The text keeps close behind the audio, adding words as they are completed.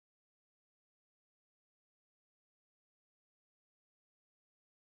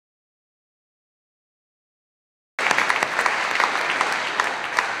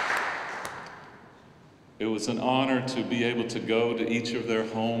It was an honor to be able to go to each of their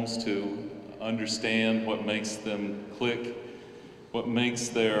homes to understand what makes them click, what makes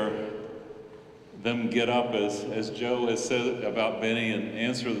them get up, as Joe has said about Benny, and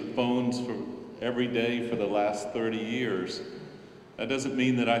answer the phones for every day for the last 30 years. That doesn't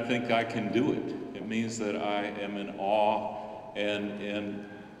mean that I think I can do it. It means that I am in awe and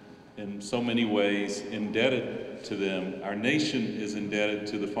in so many ways indebted to them. Our nation is indebted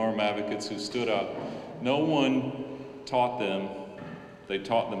to the farm advocates who stood up. No one taught them, they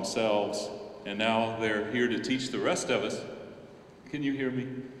taught themselves, and now they're here to teach the rest of us. Can you hear me?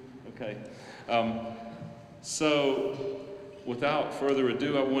 Okay. So without further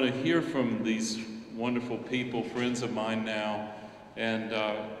ado, I want to hear from these wonderful people, friends of mine now, and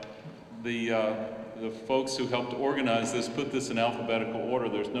the folks who helped organize this put this in alphabetical order.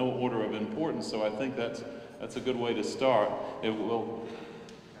 There's no order of importance, so I think that's a good way to start. It will.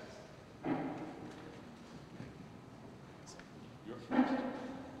 You're first.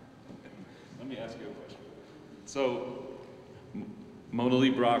 Let me ask you a question. So, Mona Lee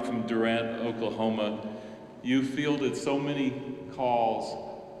Brock from Durant, Oklahoma, you fielded so many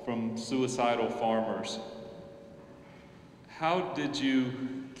calls from suicidal farmers. How did you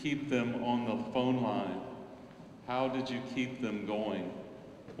keep them on the phone line? How did you keep them going?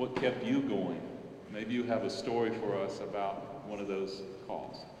 What kept you going? Maybe you have a story for us about one of those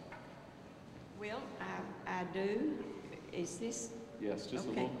calls. Well, I do. Is this? Yes, just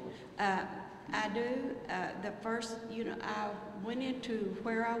okay. A little. I do. The first, I went into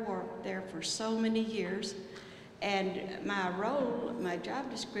where I worked there for so many years, and my role, my job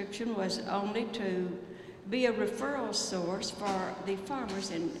description was only to be a referral source for the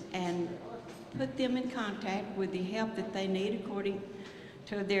farmers and put them in contact with the help that they need according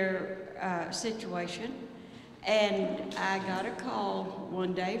to their situation. And I got a call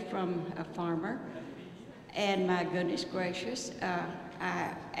one day from a farmer, and my goodness gracious,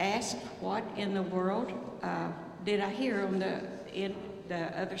 I asked what in the world did I hear on the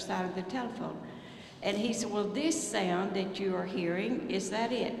other side of the telephone. And he said, well, this sound that you are hearing, is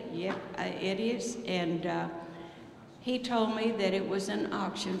that it? Yep, it is. And he told me that it was an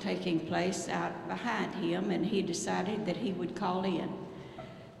auction taking place out behind him, and he decided that he would call in.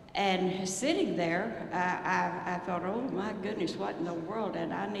 And sitting there, I thought, oh my goodness, what in the world?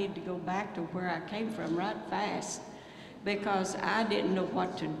 And I need to go back to where I came from right fast, because I didn't know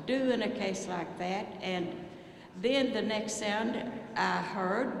what to do in a case like that. And then the next sound I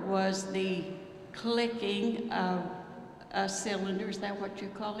heard was the clicking of a cylinder, is that what you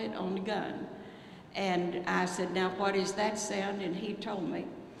call it, on the gun? And I said, now what is that sound? And he told me.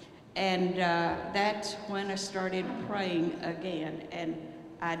 And that's when I started praying again. And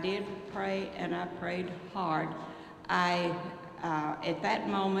I did pray, and I prayed hard. At that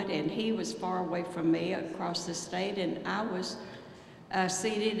moment, and he was far away from me across the state, and I was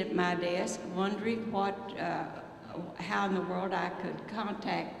seated at my desk wondering how in the world I could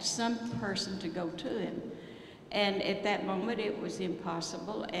contact some person to go to him. And at that moment, it was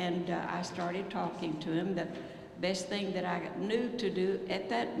impossible, and I started talking to him. The best thing that I knew to do at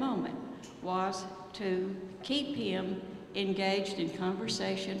that moment was to keep him engaged in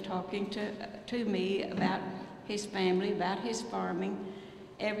conversation, talking to me about his family, about his farming,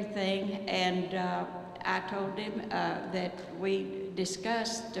 everything. And I told him that we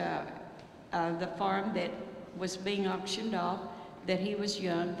discussed the farm that was being auctioned off, that he was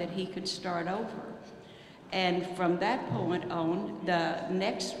young, that he could start over. And from that point on, the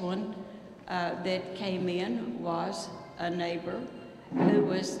next one that came in was a neighbor who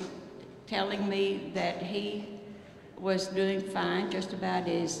was telling me that he was doing fine, just about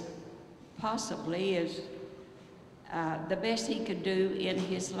as possibly as the best he could do in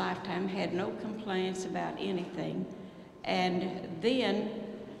his lifetime, had no complaints about anything. And then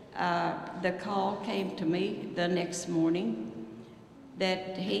the call came to me the next morning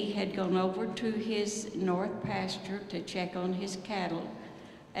that he had gone over to his north pasture to check on his cattle,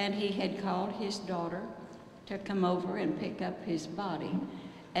 and he had called his daughter to come over and pick up his body.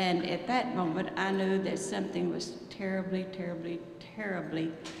 And at that moment, I knew that something was terribly, terribly,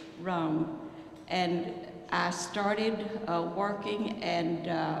 terribly wrong. And I started working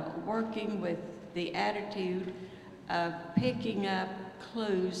with the attitude of picking up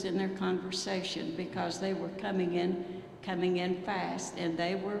clues in their conversation, because they were coming in fast, and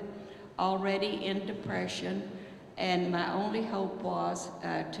they were already in depression. And my only hope was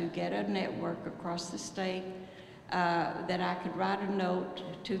to get a network across the state that I could write a note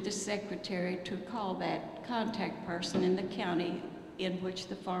to the secretary to call that contact person in the county in which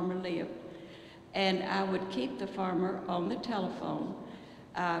the farmer lived. And I would keep the farmer on the telephone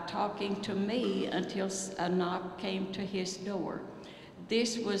talking to me until a knock came to his door.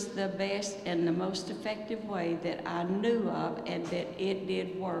 This was the best and the most effective way that I knew of, and that it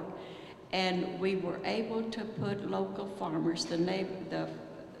did work. And we were able to put local farmers, the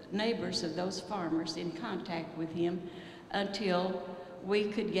neighbors of those farmers, in contact with him until we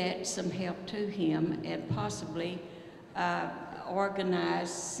could get some help to him and possibly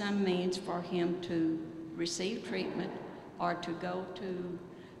organize some means for him to receive treatment or to go to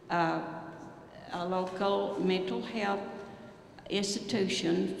a local mental health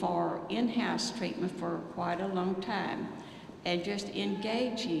institution for in-house treatment for quite a long time, and just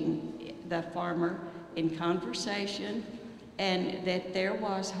engaging the farmer in conversation, and that there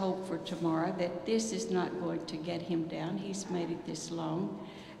was hope for tomorrow, that this is not going to get him down. He's made it this long.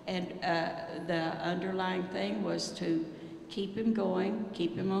 And the underlying thing was to keep him going,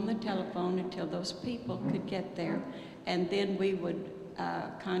 keep him on the telephone until those people could get there. And then we would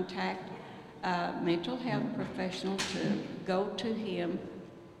contact a mental health professional to go to him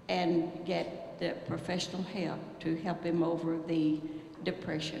and get the professional help to help him over the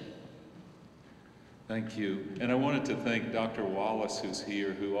depression. Thank you. And I wanted to thank Dr. Wallace, who's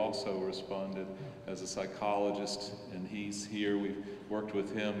here, who also responded as a psychologist, and he's here. We've worked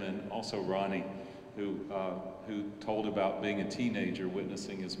with him, and also Ronnie, who told about being a teenager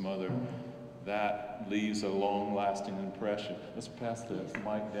witnessing his mother. That leaves a long-lasting impression. Let's pass the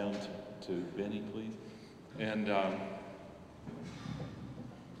mic down to Benny, please. And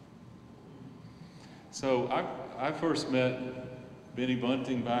so I first met Benny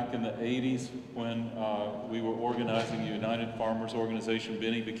Bunting back in the 80s when we were organizing the United Farmers Organization.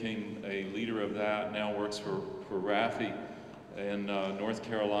 Benny became a leader of that, now works for Raffi in North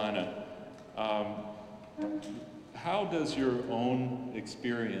Carolina. How does your own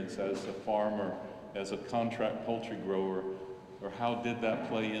experience as a farmer, as a contract poultry grower, or how did that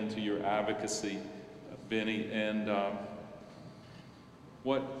play into your advocacy, Benny? And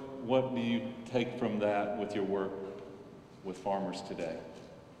what do you take from that with your work with farmers today?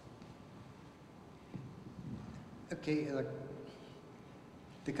 Okay,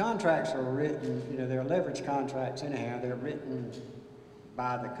 the contracts are written, they're leverage contracts anyhow. They're written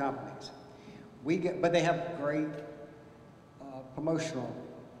by the companies. But they have great promotional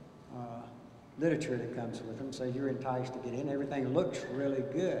literature that comes with them, so you're enticed to get in. Everything looks really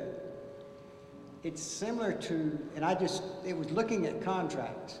good. It's similar to, and it was looking at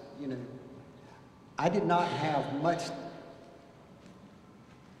contracts, I did not have much.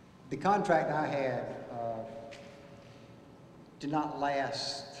 The contract I had did not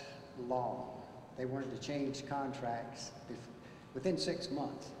last long. They wanted to change contracts within 6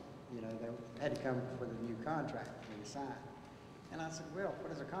 months. They had to come with a new contract for me to sign. And I said, well,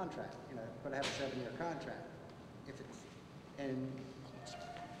 what is a contract? But I have a 7-year contract. And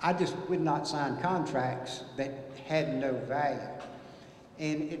I just would not sign contracts that had no value.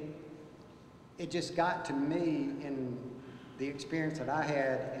 And it just got to me in the experience that I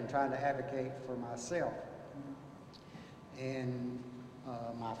had in trying to advocate for myself and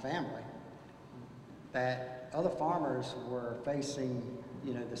my family, that other farmers were facing,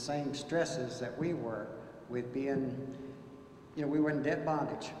 the same stresses that we were with being, we were in debt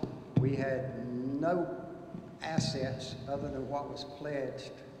bondage. We had no assets other than what was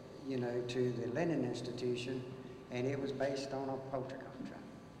pledged, to the lending institution, and it was based on a poultry contract.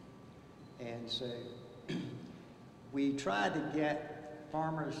 And so we tried to get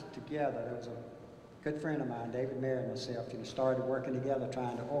farmers together. There was a good friend of mine, David Mayer, and myself, started working together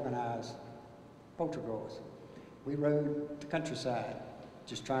trying to organize poultry growers. We rode the countryside,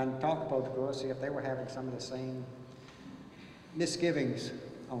 just trying to talk to poultry growers, see if they were having some of the same misgivings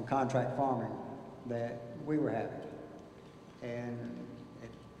on contract farming that we were having. And it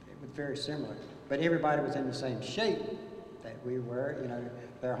was very similar. But everybody was in the same shape that we were.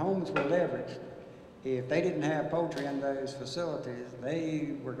 Their homes were leveraged. If they didn't have poultry in those facilities,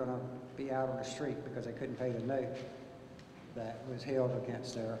 they were going to be out on the street because they couldn't pay the note that was held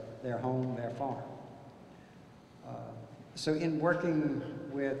against their home, their farm. So in working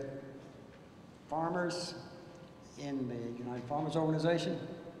with farmers in the United Farmers Organization,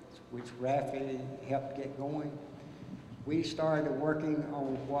 which Raffi helped get going, we started working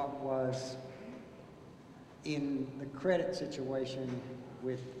on what was in the credit situation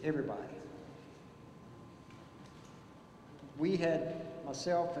with everybody. We had,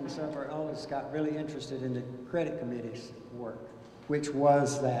 myself and several others, got really interested in the credit committee's work, which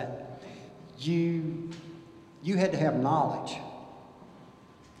was that you had to have knowledge.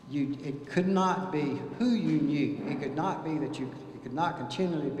 It could not be who you knew. It could not be that it could not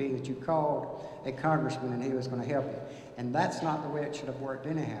continually be that you called a congressman and he was going to help you. And that's not the way it should have worked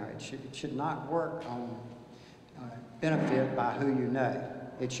anyhow. It should not work on benefit by who you know.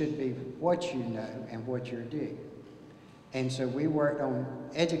 It should be what you know and what you're doing. And so we worked on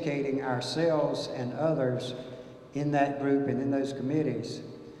educating ourselves and others in that group and in those committees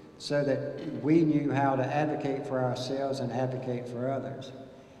so that we knew how to advocate for ourselves and advocate for others.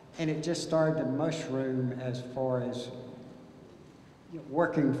 And it just started to mushroom as far as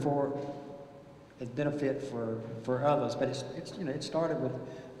working for a benefit for others. But it started with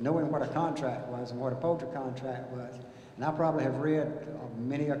knowing what a contract was and what a poultry contract was. And I probably have read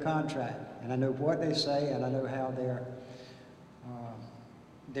many a contract, and I know what they say, and I know how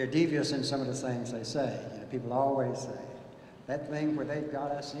they're devious in some of the things they say. People always say that thing where they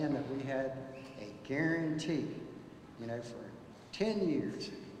got us in that we had a guarantee, for 10 years.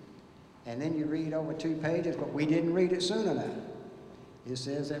 And then you read over 2 pages, but we didn't read it soon enough. It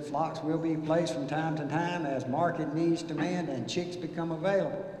says that flocks will be placed from time to time as market needs demand and chicks become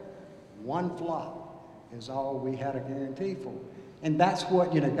available. 1 flock is all we had a guarantee for. And that's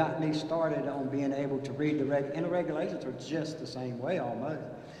what, got me started on being able to read and the regulations are just the same way almost.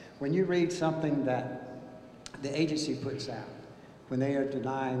 When you read something that the agency puts out, when they are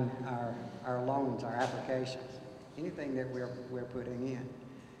denying our loans, our applications, anything that we're putting in,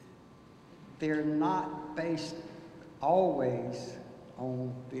 they're not based always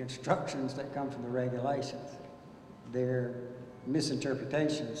on the instructions that come from the regulations. They're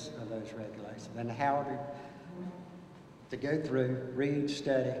misinterpretations of those regulations and how to go through, read,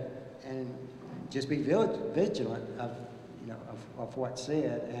 study, and just be vigilant of what's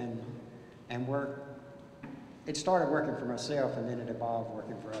said and work. It started working for myself, and then it evolved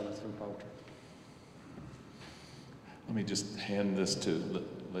working for others through poultry. Let me just hand this to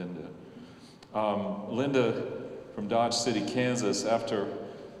Linda. Linda from Dodge City, Kansas, after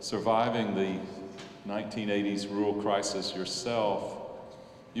surviving the 1980s rural crisis yourself,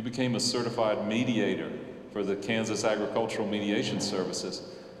 you became a certified mediator for the Kansas Agricultural Mediation Services.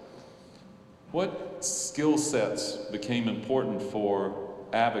 What skill sets became important for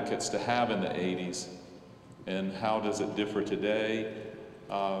advocates to have in the 80s, and how does it differ today?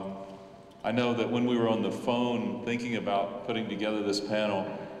 I know that when we were on the phone thinking about putting together this panel,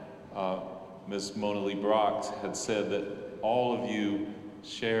 Ms. Mona Lee Brock had said that all of you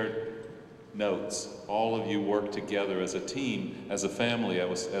shared notes, all of you worked together as a team, as a family,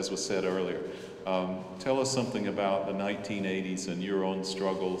 as was said earlier. Tell us something about the 1980s and your own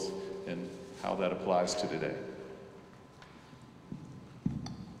struggles and how that applies to today.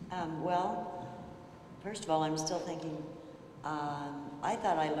 Well, first of all, I'm still thinking, I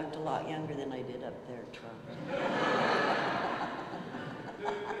thought I looked a lot younger than I did up there, Trump.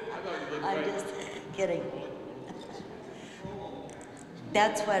 I'm just kidding.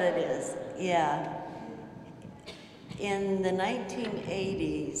 That's what it is, yeah. In the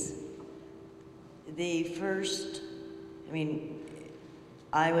 1980s,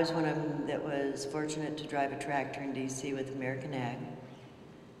 I was one of them that was fortunate to drive a tractor in DC with American Ag.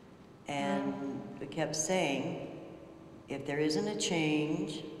 And we kept saying, if there isn't a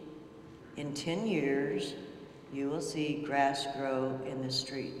change, in 10 years, you will see grass grow in the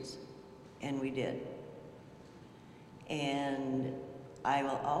streets. And we did. And I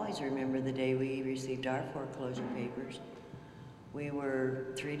will always remember the day we received our foreclosure papers. We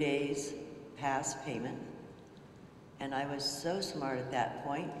were 3 days past payment. And I was so smart at that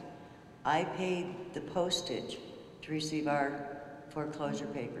point, I paid the postage to receive our foreclosure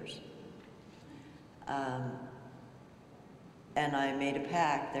papers. And I made a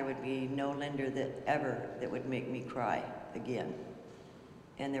pact there would be no lender that would make me cry again.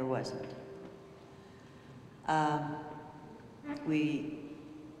 And there wasn't. We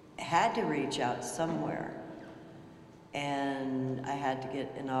had to reach out somewhere. And I had to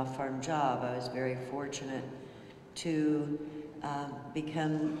get an off-farm job. I was very fortunate to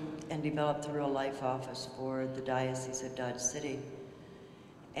become and develop the Rural Life Office for the Diocese of Dodge City.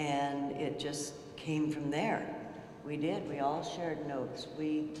 And it just came from there. We did, we all shared notes.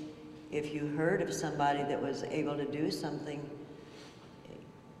 If you heard of somebody that was able to do something,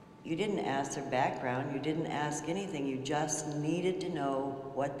 you didn't ask their background, you didn't ask anything, you just needed to know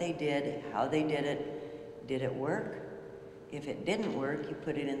what they did, how they did it work? If it didn't work, you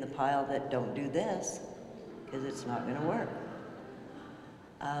put it in the pile that don't do this, because it's not gonna work.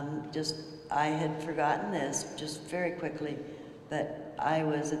 I had forgotten this just very quickly, but I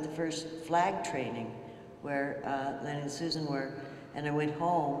was at the first flag training where Len and Susan were, and I went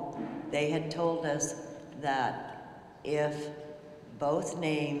home. They had told us that if both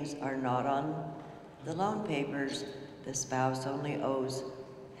names are not on the loan papers, the spouse only owes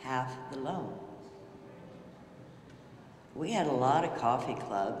half the loan. we had a lot of coffee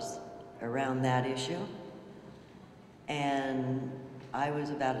clubs around that issue, and I was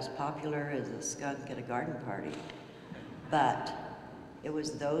about as popular as a skunk at a garden party. But it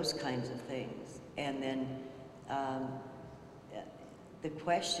was those kinds of things. And then the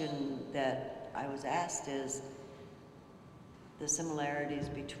question that I was asked is the similarities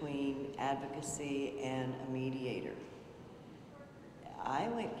between advocacy and a mediator. I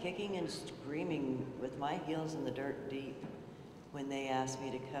went kicking and screaming with my heels in the dirt deep when they asked me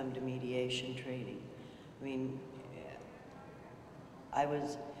to come to mediation training. I mean,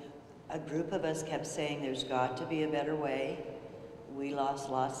 a group of us kept saying there's got to be a better way. We lost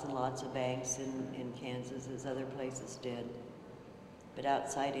lots and lots of banks in Kansas, as other places did. But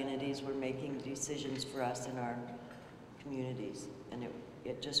outside entities were making decisions for us in our communities, and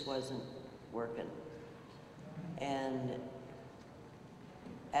it just wasn't working. And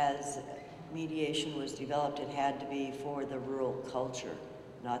as mediation was developed, it had to be for the rural culture,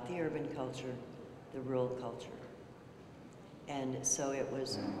 not the urban culture, the rural culture. And so it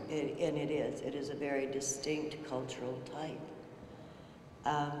was, it is a very distinct cultural type.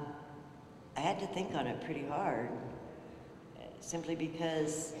 I had to think on it pretty hard, simply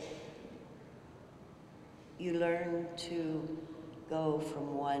because you learn to go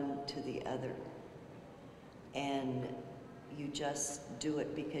from one to the other. And you just do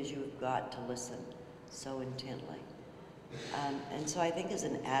it because you've got to listen so intently. And so I think as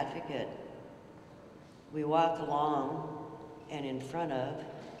an advocate, we walk along and in front of,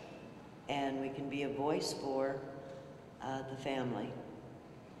 and we can be a voice for the family.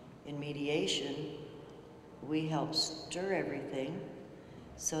 In mediation, we help stir everything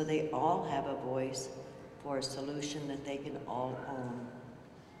so they all have a voice for a solution that they can all own.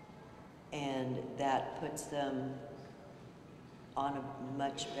 And that puts them on a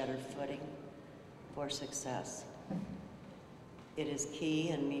much better footing for success. It is key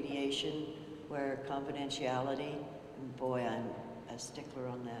in mediation where confidentiality, and boy, I'm a stickler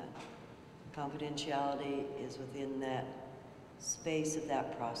on that. Confidentiality is within that space of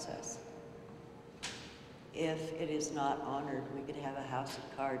that process. If it is not honored, we could have a house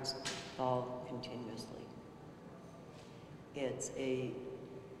of cards fall continuously. It's a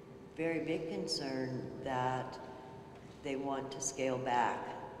very big concern that they want to scale back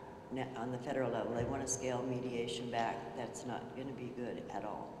on the federal level. They want to scale mediation back. That's not going to be good at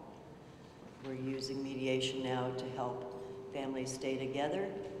all. We're using mediation now to help families stay together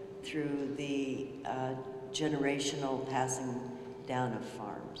through the generational passing down of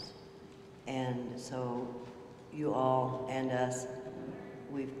farms. And so you all and us,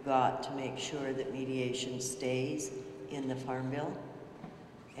 we've got to make sure that mediation stays in the Farm Bill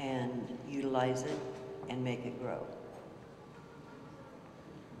and utilize it and make it grow.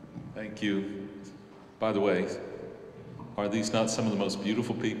 Thank you. By the way, are these not some of the most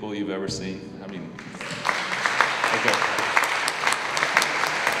beautiful people you've ever seen? I mean, okay.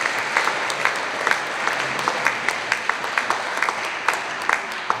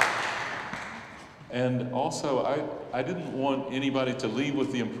 And also, I didn't want anybody to leave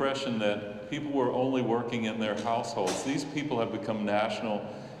with the impression that people were only working in their households. These people have become national,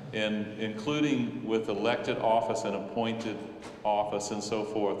 and including with elected office and appointed office and so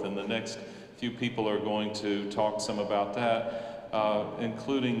forth. And the next few people are going to talk some about that,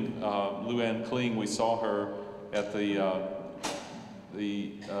 including Luann Kling. We saw her at the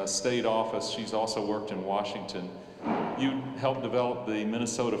state office. She's also worked in Washington. You helped develop the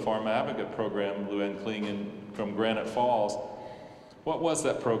Minnesota Farm Advocate Program, Luann Kling, from Granite Falls. What was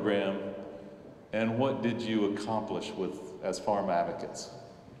that program, and what did you accomplish as farm advocates?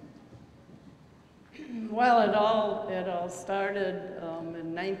 Well, it all started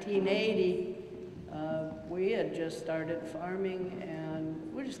in 1980. We had just started farming,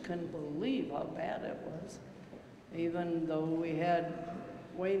 and we just couldn't believe how bad it was. Even though we had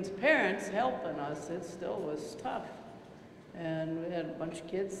Wayne's parents helping us, it still was tough. And we had a bunch of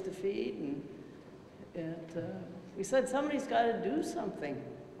kids to feed, and we said somebody's got to do something.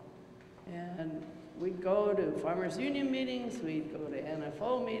 And we'd go to Farmers Union meetings, we'd go to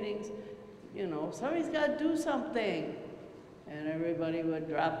NFO meetings. You know, somebody's got to do something. And everybody would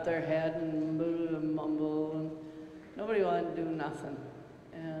drop their head and mumble, and nobody wanted to do nothing.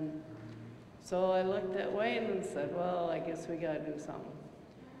 And so I looked at Wayne and said, well, I guess we got to do something.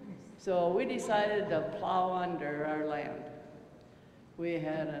 So we decided to plow under our land. We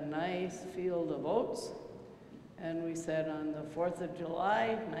had a nice field of oats, and we said on the 4th of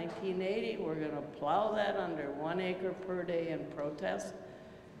July, 1980, we're going to plow that under 1 acre per day in protest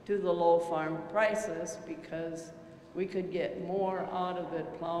to the low farm prices, because we could get more out of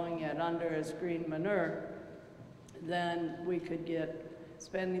it plowing it under as green manure then we could get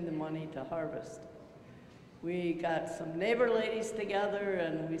spending the money to harvest. We got some neighbor ladies together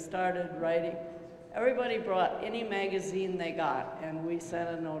and we started writing. Everybody brought any magazine they got, and we sent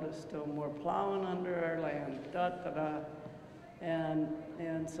a notice to them, we're plowing under our land, da-da-da.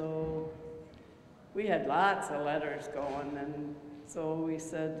 And so we had lots of letters going, and so we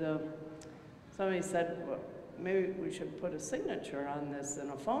said, somebody said, well, maybe we should put a signature on this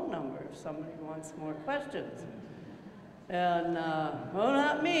and a phone number if somebody wants more questions. And, oh,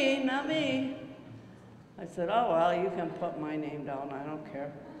 not me, not me. I said, oh, well, you can put my name down, I don't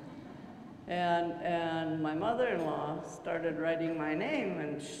care. And my mother-in-law started writing my name,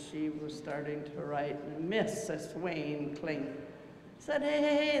 and she was starting to write Mrs. Wayne Kling. I said,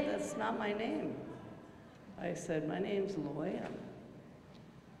 hey, that's not my name. I said, my name's Luann.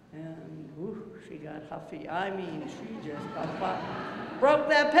 And she got huffy. I mean, she just broke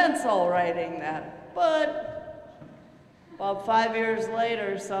that pencil writing that. But about 5 years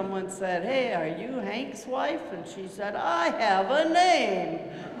later, someone said, hey, are you Hank's wife? And she said, I have a name.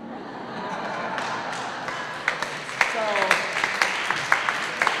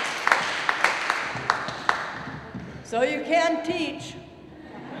 So you can teach,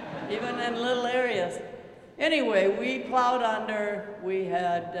 even in little areas. Anyway, we plowed under. We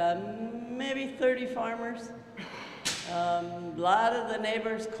had maybe 30 farmers. A lot of the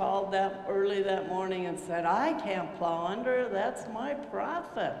neighbors called that early that morning and said, I can't plow under, that's my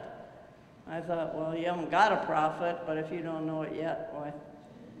profit. I thought, well, you haven't got a profit, but if you don't know it yet, why,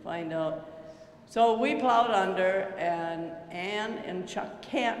 find out. So we plowed under, and Ann and Chuck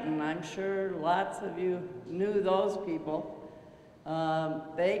Canton, I'm sure lots of you knew those people.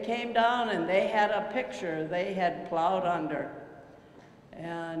 They came down and they had a picture they had plowed under.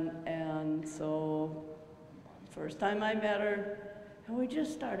 And so, first time I met her, and we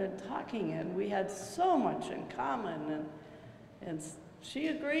just started talking, and we had so much in common, and she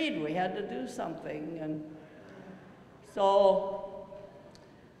agreed we had to do something. And so,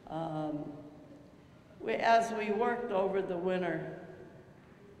 as we worked over the winter,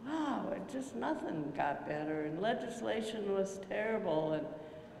 wow, nothing got better, and legislation was terrible, and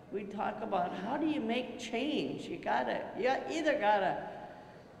we talk about how do you make change? You either gotta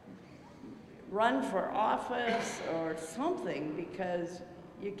run for office or something, because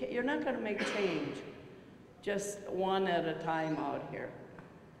you're not gonna make change just one at a time out here.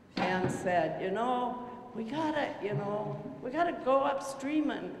 And said, we gotta go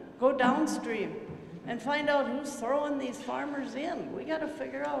upstream and go downstream and find out who's throwing these farmers in. We got to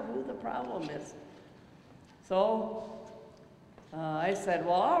figure out who the problem is. So I said,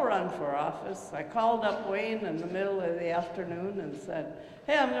 well, I'll run for office. I called up Wayne in the middle of the afternoon and said,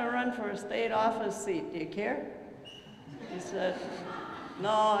 hey, I'm going to run for a state office seat. Do you care? He said, no,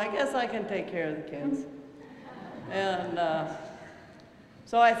 I guess I can take care of the kids. And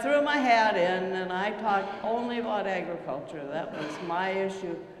so I threw my hat in, and I talked only about agriculture. That was my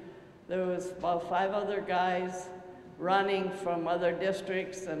issue. There was about 5 other guys running from other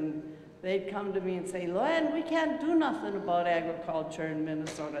districts, and they'd come to me and say, Luann, we can't do nothing about agriculture in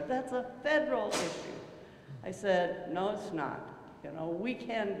Minnesota. That's a federal issue. I said, no, it's not. We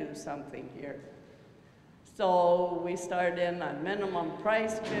can do something here. So we started in on minimum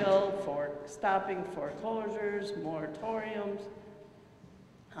price bill for stopping foreclosures, moratoriums.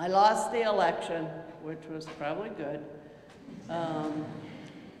 I lost the election, which was probably good.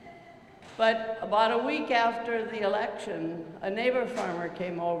 But about a week after the election, a neighbor farmer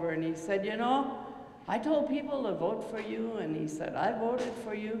came over and he said, I told people to vote for you, and he said, I voted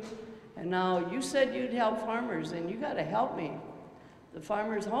for you, and now you said you'd help farmers, and you got to help me. The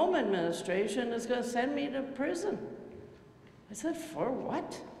Farmers Home Administration is going to send me to prison. I said, for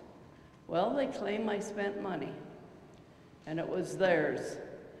what? Well, they claim I spent money, and it was theirs.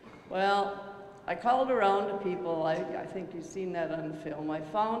 Well, I called around to people, I think you've seen that on film. I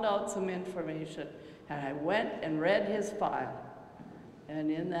found out some information, and I went and read his file. And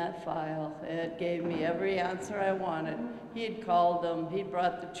in that file, it gave me every answer I wanted. He had called them, he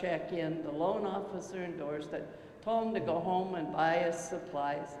brought the check in, the loan officer endorsed it, told him to go home and buy his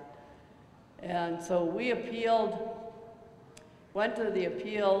supplies. And so we appealed, went to the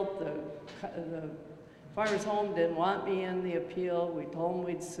appeal. The Farmers Home didn't want me in the appeal. We told them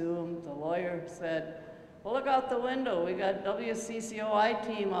we'd sue them. The lawyer said, well, look out the window. We got WCCOI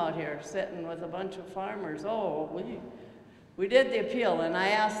team out here sitting with a bunch of farmers. Oh, we did the appeal, and I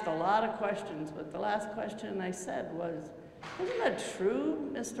asked a lot of questions, but the last question I said was, isn't it true,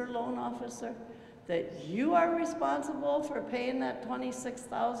 Mr. Loan Officer, that you are responsible for paying that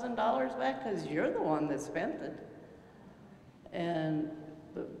 $26,000 back because you're the one that spent it? And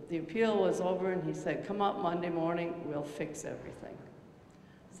the appeal was over, and he said, come up Monday morning, we'll fix everything.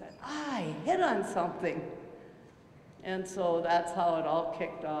 I said, I hit on something. And so that's how it all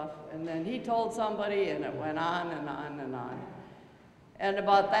kicked off. And then he told somebody, and it went on and on and on. And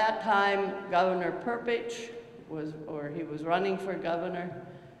about that time, Governor Perpich he was running for governor.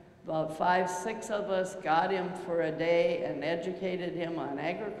 About 5, 6 of us got him for a day and educated him on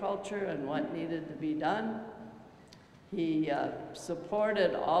agriculture and what needed to be done. He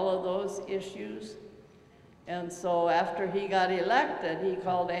supported all of those issues. And so after he got elected, he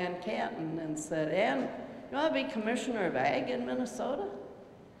called Ann Canton and said, Ann, you want to be commissioner of ag in Minnesota?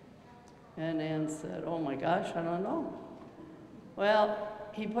 And Ann said, oh my gosh, I don't know. Well,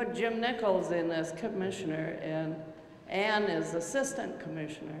 he put Jim Nichols in as commissioner, and Ann is assistant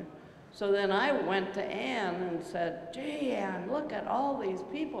commissioner. So then I went to Ann and said, gee, Ann, look at all these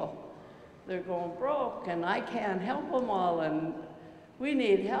people. They're going broke, and I can't help them all, and we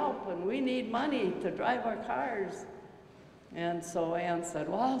need help, and we need money to drive our cars. And so Ann said,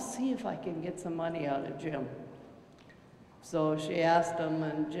 well, I'll see if I can get some money out of Jim. So she asked him,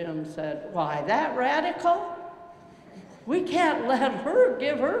 and Jim said, why, that radical? We can't let her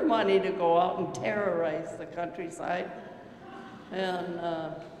give her money to go out and terrorize the countryside. And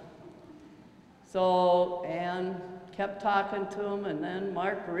so Ann kept talking to him, and then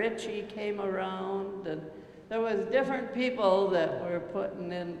Mark Ritchie came around, and there was different people that were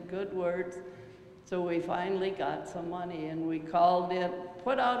putting in good words. So we finally got some money, and we called in,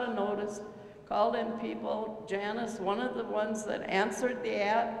 put out a notice, called in people. Janice, one of the ones that answered the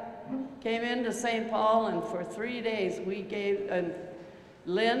ad, came into St. Paul, and for 3 days we gave, and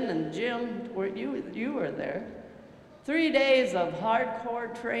Lynn and Jim, you were there, 3 days of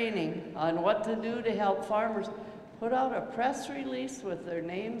hardcore training on what to do to help farmers. Put out a press release with their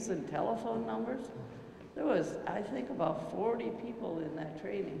names and telephone numbers. There was, I think, about 40 people in that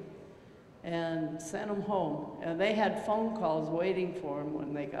training, and sent them home. And they had phone calls waiting for them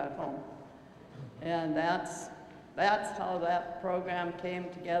when they got home. And that's how that program came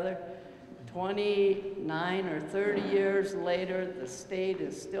together. 29 or 30 years later, the state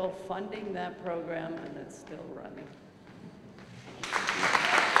is still funding that program, and it's still running.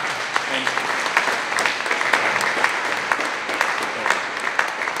 Thank you.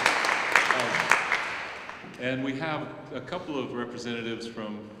 And we have a couple of representatives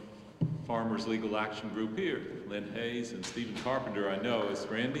from Farmers Legal Action Group here. Lynn Hayes and Stephen Carpenter, I know. Is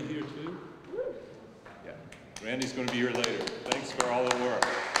Randy here too? Yeah, Randy's going to be here later. Thanks for all the work.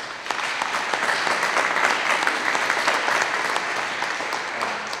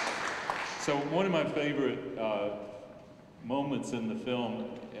 So one of my favorite moments in the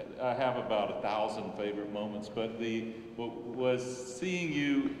film, I have about 1,000 favorite moments, but was seeing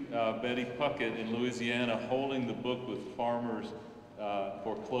you, Betty Puckett, in Louisiana, holding the book with farmers'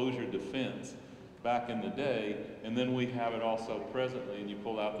 foreclosure defense back in the day, and then we have it also presently, and you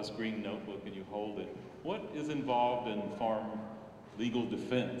pull out this green notebook and you hold it. What is involved in farm legal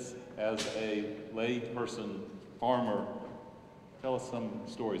defense as a lay person farmer? Tell us some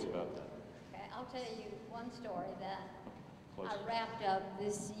stories about that. Okay, I'll tell you one story that I wrapped up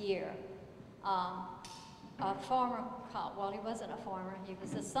this year. A farmer, well, he wasn't a farmer, he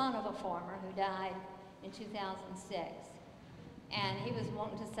was the son of a farmer who died in 2006. And he was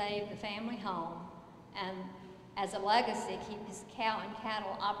wanting to save the family home and, as a legacy, keep his cow and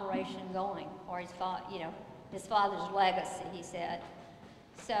cattle operation going, or his father's legacy, he said.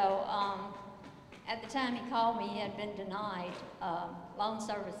 So at the time he called me, he had been denied loan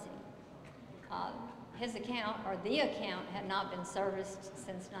servicing. His account, or the account, had not been serviced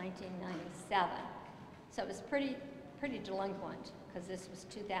since 1997. So it was pretty delinquent, because this was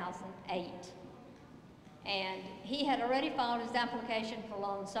 2008. And he had already filed his application for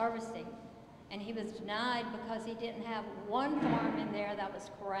loan servicing, and he was denied because he didn't have one form in there that was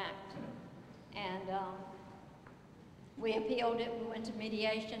correct. And we appealed it, we went to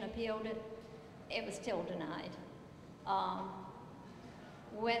mediation, appealed it, it was still denied.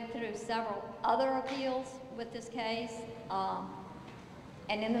 Went through several other appeals with this case,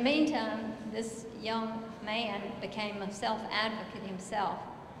 and in the meantime, this young man became a self-advocate himself.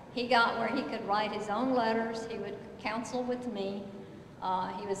 He got where he could write his own letters. He would counsel with me.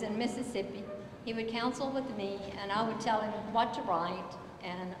 He was in Mississippi. He would counsel with me, and I would tell him what to write,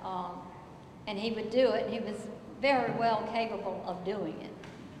 and he would do it. He was very well capable of doing it.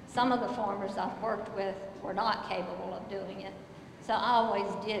 Some of the farmers I've worked with were not capable of doing it, so I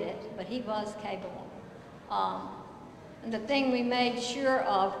always did it, but he was capable. And the thing we made sure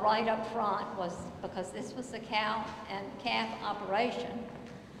of right up front was, because this was a cow and calf operation,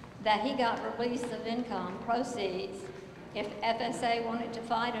 that he got release of income proceeds if FSA wanted to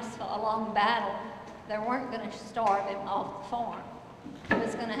fight us a long battle, they weren't going to starve him off the farm. He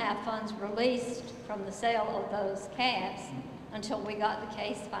was going to have funds released from the sale of those calves until we got the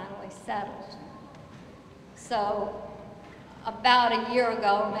case finally settled. So about a year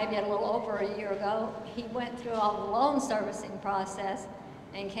ago, maybe a little over a year ago, he went through all the loan servicing process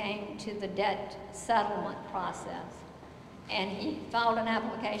and came to the debt settlement process. And he filed an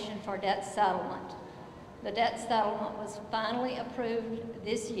application for debt settlement. The debt settlement was finally approved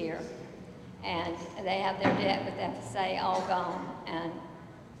this year, and they have their debt with FSA all gone.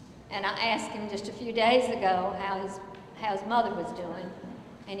 And I asked him just a few days ago how his mother was doing,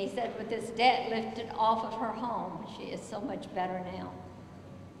 and he said with this debt lifted off of her home, she is so much better now.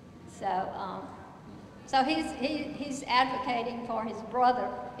 So he's advocating for his brother,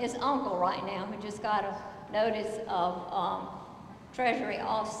 his uncle right now, who just got a notice of Treasury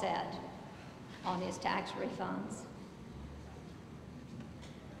offset on his tax refunds.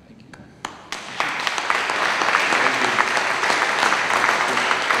 Thank you.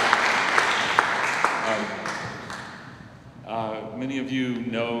 Many of you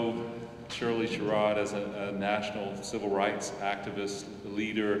know Shirley Sherrod as a national civil rights activist,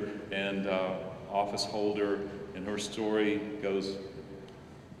 leader, and office holder, and her story goes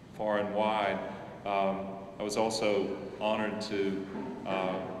far and wide. I was also honored to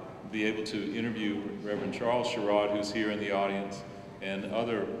be able to interview Reverend Charles Sherrod, who's here in the audience, and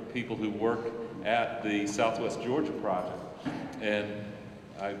other people who work at the Southwest Georgia Project. And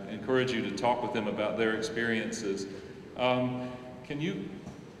I encourage you to talk with them about their experiences. Can you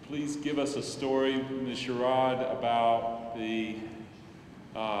please give us a story, Ms. Sherrod, about the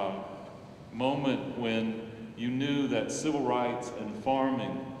moment when you knew that civil rights and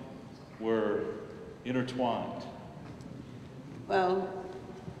farming were intertwined? Well,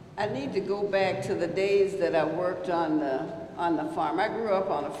 I need to go back to the days that I worked on the farm. I grew up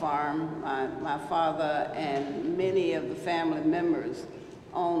on a farm. My father and many of the family members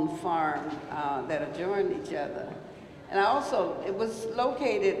owned farms that adjoined each other. And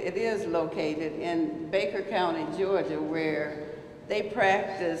it is located in Baker County, Georgia, where they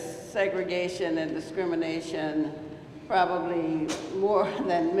practice segregation and discrimination probably more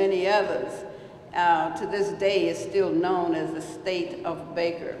than many others. To this day, it's still known as the state of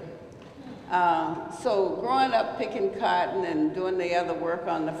Baker. So growing up picking cotton and doing the other work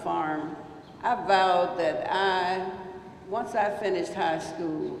on the farm, I vowed that once I finished high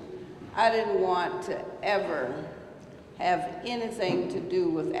school, I didn't want to ever have anything to do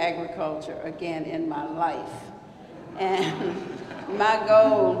with agriculture again in my life. And my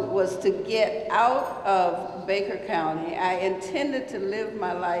goal was to get out of Baker County. I intended to live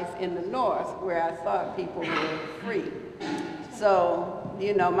my life in the north where I thought people were free. So,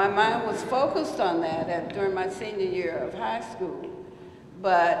 you know, my mind was focused on that during my senior year of high school.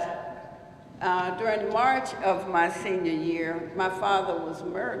 But during March of my senior year, my father was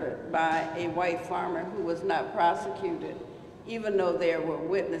murdered by a white farmer who was not prosecuted, even though there were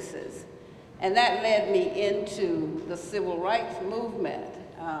witnesses. And that led me into the civil rights movement,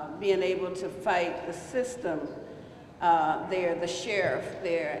 being able to fight the system there, the sheriff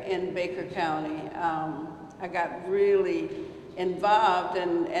there in Baker County. I got really involved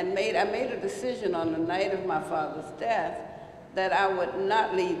and I made a decision on the night of my father's death that I would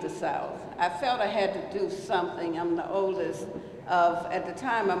not leave the South. I felt I had to do something. I'm the oldest at the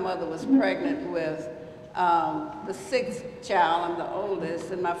time my mother was pregnant with the sixth child. I'm the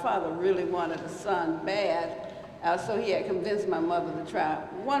oldest, and my father really wanted a son bad, so he had convinced my mother to try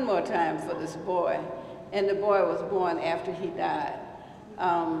one more time for this boy, and the boy was born after he died.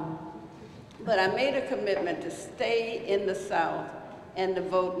 But I made a commitment to stay in the South and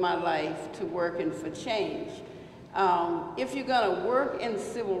devote my life to working for change. If you're going to work in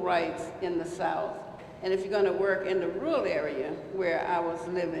civil rights in the South, and if you're going to work in the rural area where I was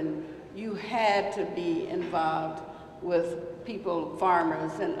living, you had to be involved with people,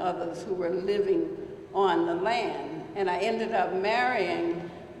 farmers and others who were living on the land. And I ended up marrying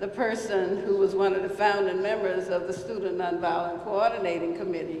the person who was one of the founding members of the Student Nonviolent Coordinating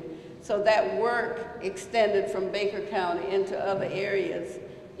Committee. So that work extended from Baker County into other areas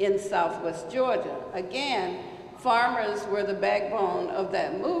in Southwest Georgia. Again, farmers were the backbone of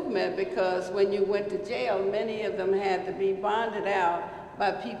that movement because when you went to jail, many of them had to be bonded out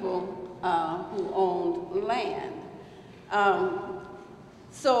by people who owned land.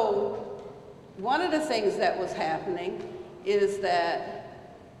 So one of the things that was happening is that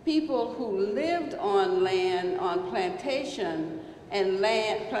people who lived on land, on plantations and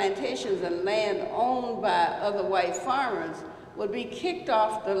land owned by other white farmers would be kicked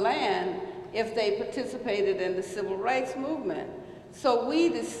off the land if they participated in the civil rights movement. So we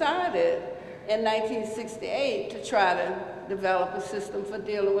decided in 1968 to try to develop a system for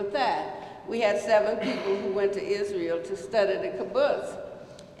dealing with that. We had 7 people who went to Israel to study the kibbutz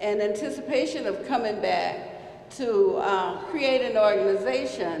in anticipation of coming back to create an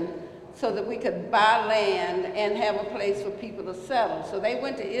organization so that we could buy land and have a place for people to settle. So they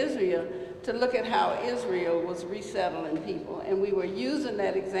went to Israel to look at how Israel was resettling people, and we were using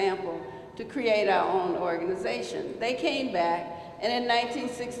that example to create our own organization. They came back, and in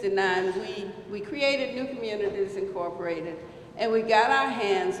 1969, we created New Communities Incorporated, and we got our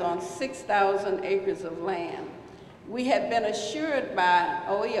hands on 6,000 acres of land. We had been assured by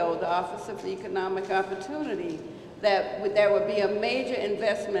OEO, the Office of Economic Opportunity, that there would be a major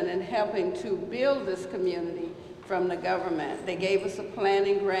investment in helping to build this community from the government. They gave us a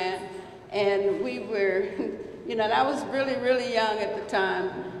planning grant, and we were, you know, and I was really, really young at the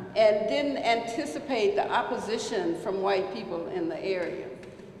time, and didn't anticipate the opposition from white people in the area.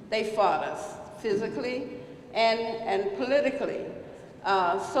 They fought us physically and politically,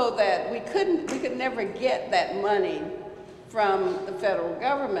 so that we could never get that money from the federal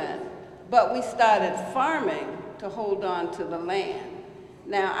government, but we started farming to hold on to the land.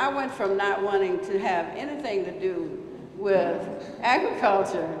 Now, I went from not wanting to have anything to do with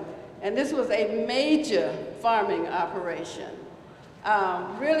agriculture, and this was a major farming operation.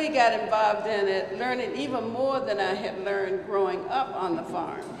 Really got involved in it, learning even more than I had learned growing up on the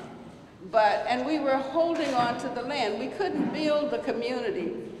farm. And we were holding on to the land. We couldn't build the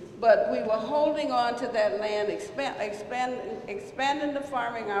community, but we were holding on to that land, expanding the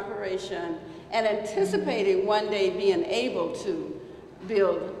farming operation, and anticipating one day being able to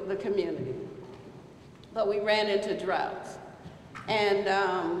build the community. But we ran into droughts. And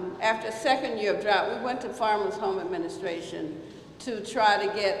after a second year of drought, we went to Farmers Home Administration to try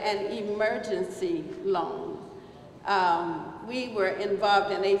to get an emergency loan. We were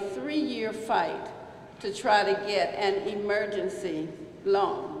involved in a 3-year fight to try to get an emergency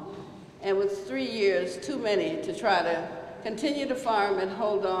loan. And with 3 years, too many to try to continue to farm and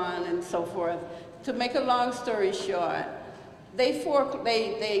hold on and so forth. To make a long story short, they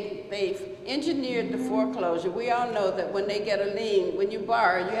engineered the foreclosure. We all know that when they get a lien, when you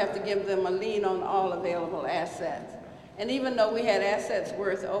borrow, you have to give them a lien on all available assets. And even though we had assets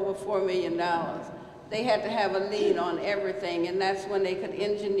worth over $4 million, they had to have a lien on everything, and that's when they could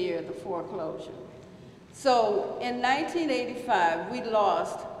engineer the foreclosure. So in 1985, we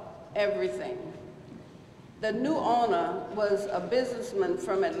lost everything. The new owner was a businessman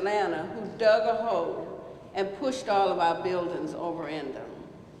from Atlanta who dug a hole and pushed all of our buildings over in them.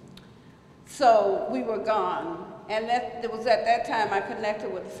 So we were gone. And it was at that time I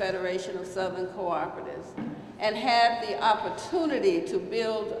connected with the Federation of Southern Cooperatives and had the opportunity to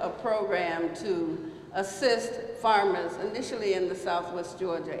build a program to assist farmers, initially in the Southwest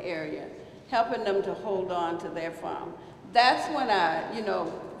Georgia area, helping them to hold on to their farm. That's when I, you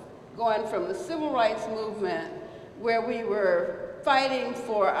know, going from the civil rights movement, where we were fighting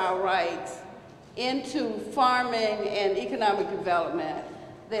for our rights, into farming and economic development,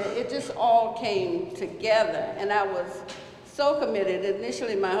 it just all came together. And I was so committed.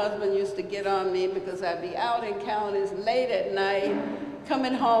 Initially, my husband used to get on me because I'd be out in counties late at night,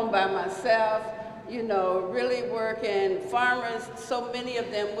 coming home by myself, you know, really working. Farmers, so many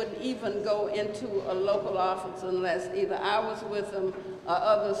of them wouldn't even go into a local office unless either I was with them or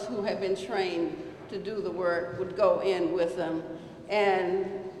others who had been trained to do the work would go in with them. And,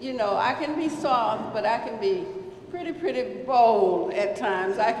 you know, I can be soft, but I can be pretty bold at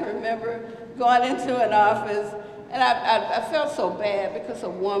times. I can remember going into an office, and I felt so bad because a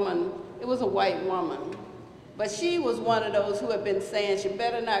woman, it was a white woman, but she was one of those who had been saying, she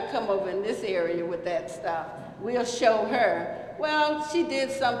better not come over in this area with that stuff. We'll show her. Well, she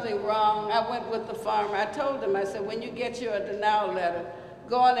did something wrong. I went with the farmer. I told him, I said, when you get your denial letter,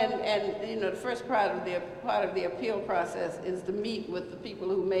 go on and you know, the first part of the appeal process is to meet with the people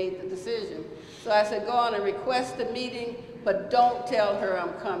who made the decision. So I said, go on and request a meeting, but don't tell her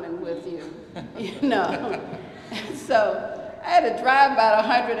I'm coming with you, you know. So I had to drive about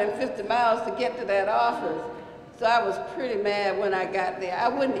 150 miles to get to that office. So I was pretty mad when I got there. I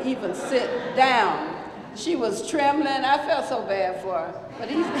wouldn't even sit down. She was trembling. I felt so bad for her. But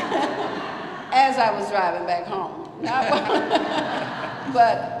as I was driving back home.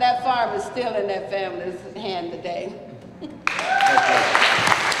 But that farm is still in that family's hand today.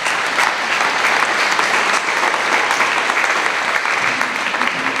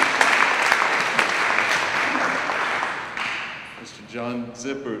 Mr. John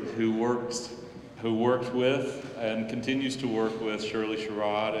Zippert, who works who worked with and continues to work with Shirley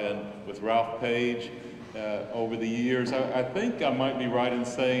Sherrod and with Ralph Page over the years. I think I might be right in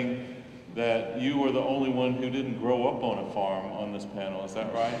saying that you were the only one who didn't grow up on a farm on this panel, is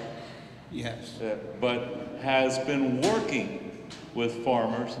that right? Yes. But has been working with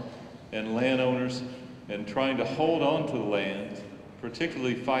farmers and landowners and trying to hold on to the land,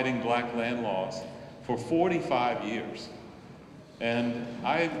 particularly fighting black land laws, for 45 years. And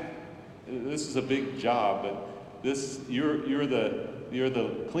this is a big job, but you're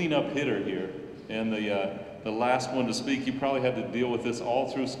the cleanup hitter here, and the last one to speak. You probably had to deal with this all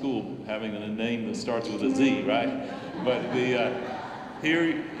through school, having a name that starts with a Z, right? But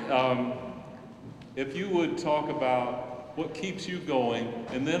here, if you would talk about what keeps you going,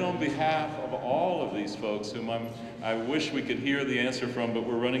 and then on behalf of all of these folks whom I wish we could hear the answer from, but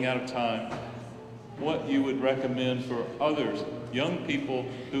we're running out of time, what you would recommend for others, young people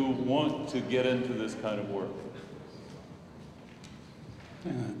who want to get into this kind of work.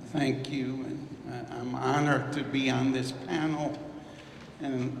 Thank you. And I'm honored to be on this panel,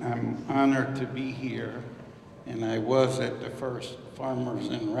 and I'm honored to be here. And I was at the first Farmers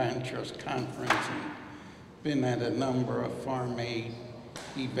and Ranchers Conference and been at a number of Farm Aid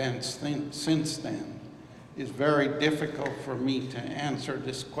events since then. It's very difficult for me to answer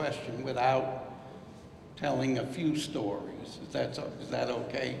this question without telling a few stories. Is that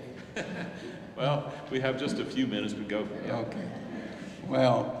okay? Well, we have just a few minutes to go. Okay.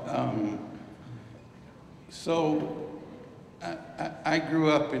 Well, so I grew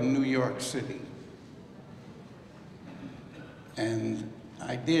up in New York City, and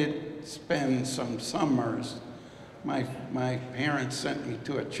I did spend some summers. My parents sent me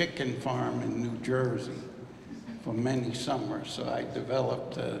to a chicken farm in New Jersey for many summers, so I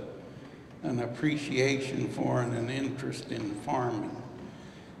developed an appreciation for and an interest in farming.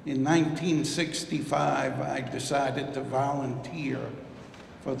 In 1965, I decided to volunteer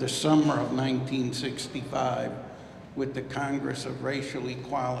for the summer of 1965 with the Congress of Racial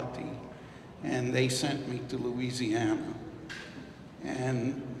Equality, and they sent me to Louisiana.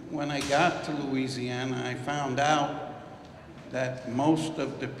 And when I got to Louisiana, I found out that most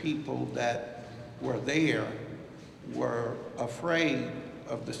of the people that were there were afraid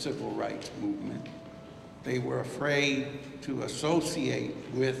of the civil rights movement. They were afraid to associate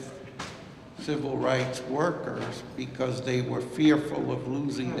with civil rights workers because they were fearful of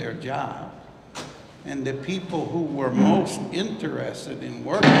losing their job. And the people who were most interested in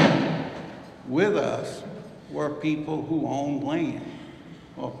working with us were people who owned land,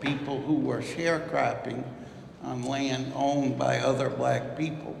 or people who were sharecropping on land owned by other black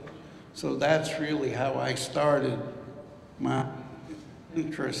people. So that's really how I started my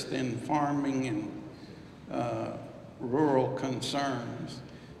interest in farming and rural concerns.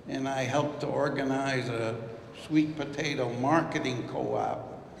 And I helped to organize a sweet potato marketing co-op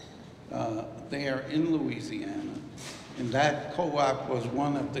there in Louisiana. And that co-op was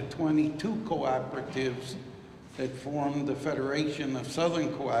one of the 22 cooperatives that formed the Federation of Southern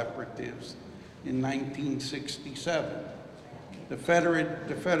Cooperatives in 1967. The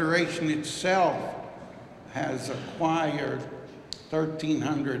Federation itself has acquired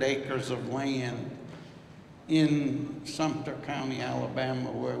 1,300 acres of land in Sumter County,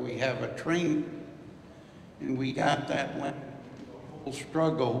 Alabama, where we have a train, and we got that land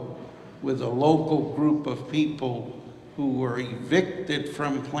struggle with a local group of people who were evicted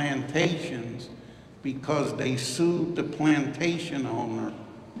from plantations because they sued the plantation owner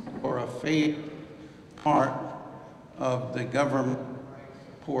for a fair part of the government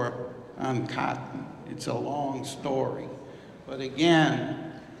support on cotton. It's a long story. But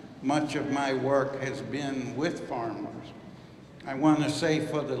again, much of my work has been with farmers. I want to say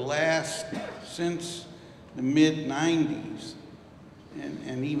since the mid-90s,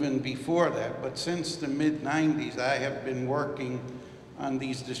 and even before that, but since the mid-90s, I have been working on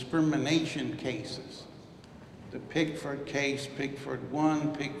these discrimination cases. The Pickford case, Pickford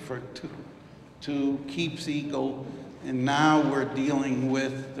 1, Pickford 2, Keeps Eagle, and now we're dealing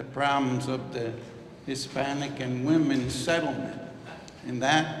with the problems of the Hispanic and women's settlement. And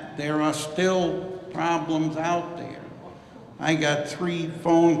that there are still problems out there. I got 3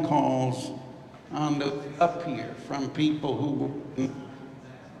 phone calls on the up here from people who were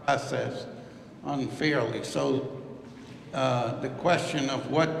processed unfairly. So the question of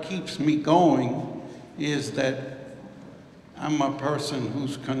what keeps me going is that I'm a person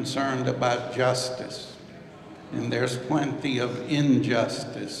who's concerned about justice, and there's plenty of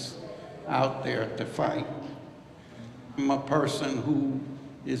injustice out there to fight. I'm a person who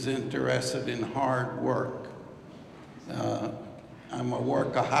is interested in hard work. I'm a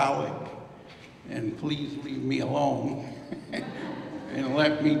workaholic, and please leave me alone and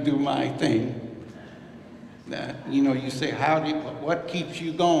let me do my thing. That, you know, you say, what keeps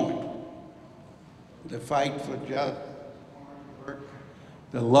you going? The fight for just work,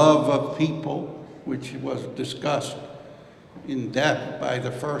 the love of people, which was discussed in depth by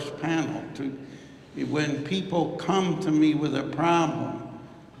the first panel. When people come to me with a problem,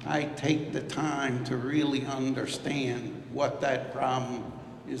 I take the time to really understand what that problem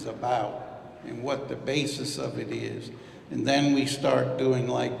is about and what the basis of it is. And then we start doing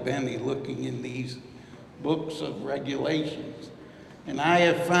like Benny, looking in these books of regulations. And I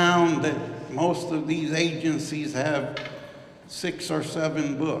have found that most of these agencies have 6 or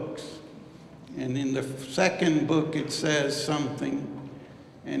 7 books. And in the second book it says something,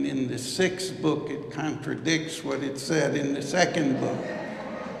 and in the 6th book it contradicts what it said in the second book.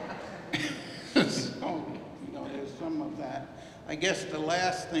 So, you know, there's some of that. I guess the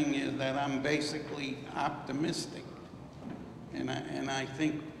last thing is that I'm basically optimistic. And I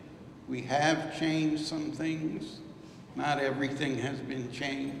think we have changed some things. Not everything has been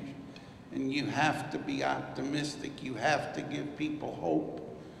changed. And you have to be optimistic. You have to give people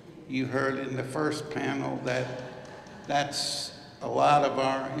hope. You heard in the first panel that that's a lot of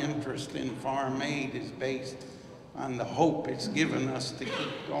our interest in farm aid is based on the hope it's given us to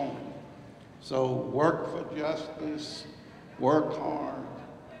keep going. So work for justice, work hard,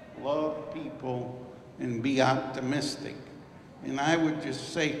 love people, and be optimistic. And I would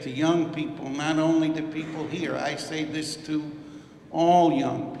just say to young people, not only to people here, I say this to all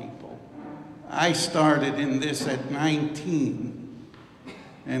young people. I started in this at 19,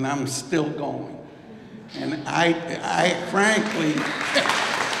 and I'm still going. And I frankly,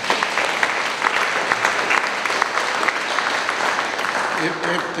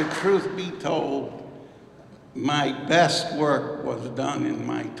 if the truth be told, my best work was done in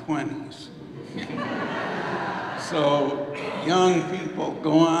my 20s. So young people,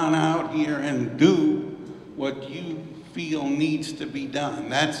 go on out here and do what you feel needs to be done.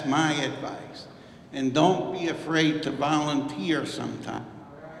 That's my advice. And don't be afraid to volunteer sometime.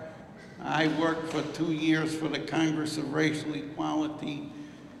 I worked for 2 years for the Congress of Racial Equality,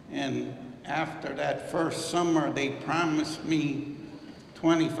 and after that first summer, they promised me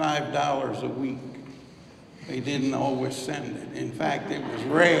 $25 a week. They didn't always send it. In fact, it was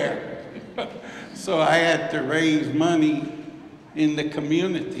rare. So I had to raise money in the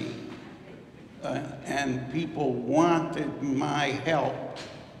community, and people wanted my help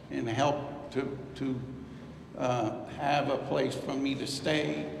and help to have a place for me to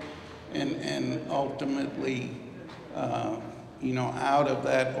stay. And ultimately, you know, out of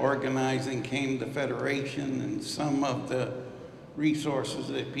that organizing came the Federation and some of the resources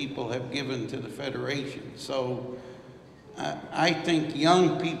that people have given to the Federation. So I think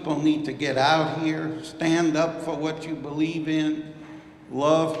young people need to get out here, stand up for what you believe in,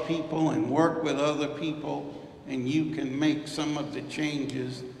 love people and work with other people, and you can make some of the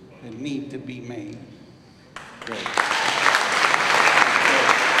changes that need to be made. Great.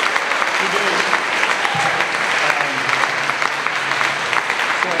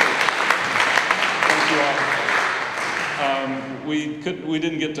 We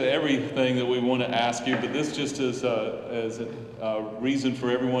didn't get to everything that we want to ask you, but this just is as a reason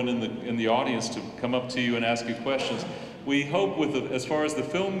for everyone in the audience to come up to you and ask you questions. We hope, as far as the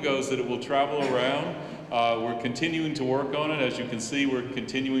film goes, that it will travel around. We're continuing to work on it. As you can see, we're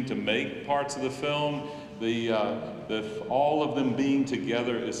continuing to make parts of the film. All of them being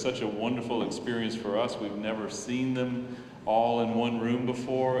together is such a wonderful experience for us. We've never seen them all in one room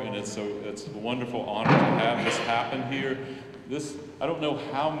before, and it's a wonderful honor to have this happen here. I don't know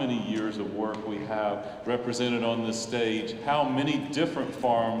how many years of work we have represented on this stage, how many different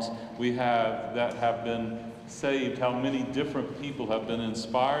farms we have that have been saved, how many different people have been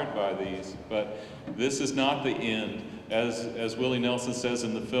inspired by these. But this is not the end. As Willie Nelson says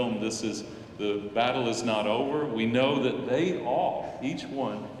in the film, the battle is not over. We know that they all, each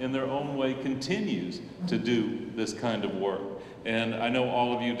one in their own way, continues to do this kind of work. And I know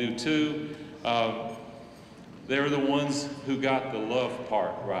all of you do too. They're the ones who got the love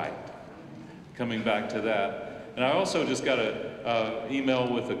part right, coming back to that. And I also just got an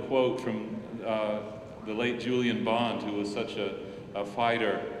email with a quote from the late Julian Bond, who was such a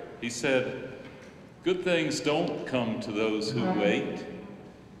fighter. He said, "Good things don't come to those who wait.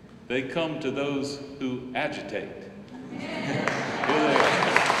 They come to those who agitate."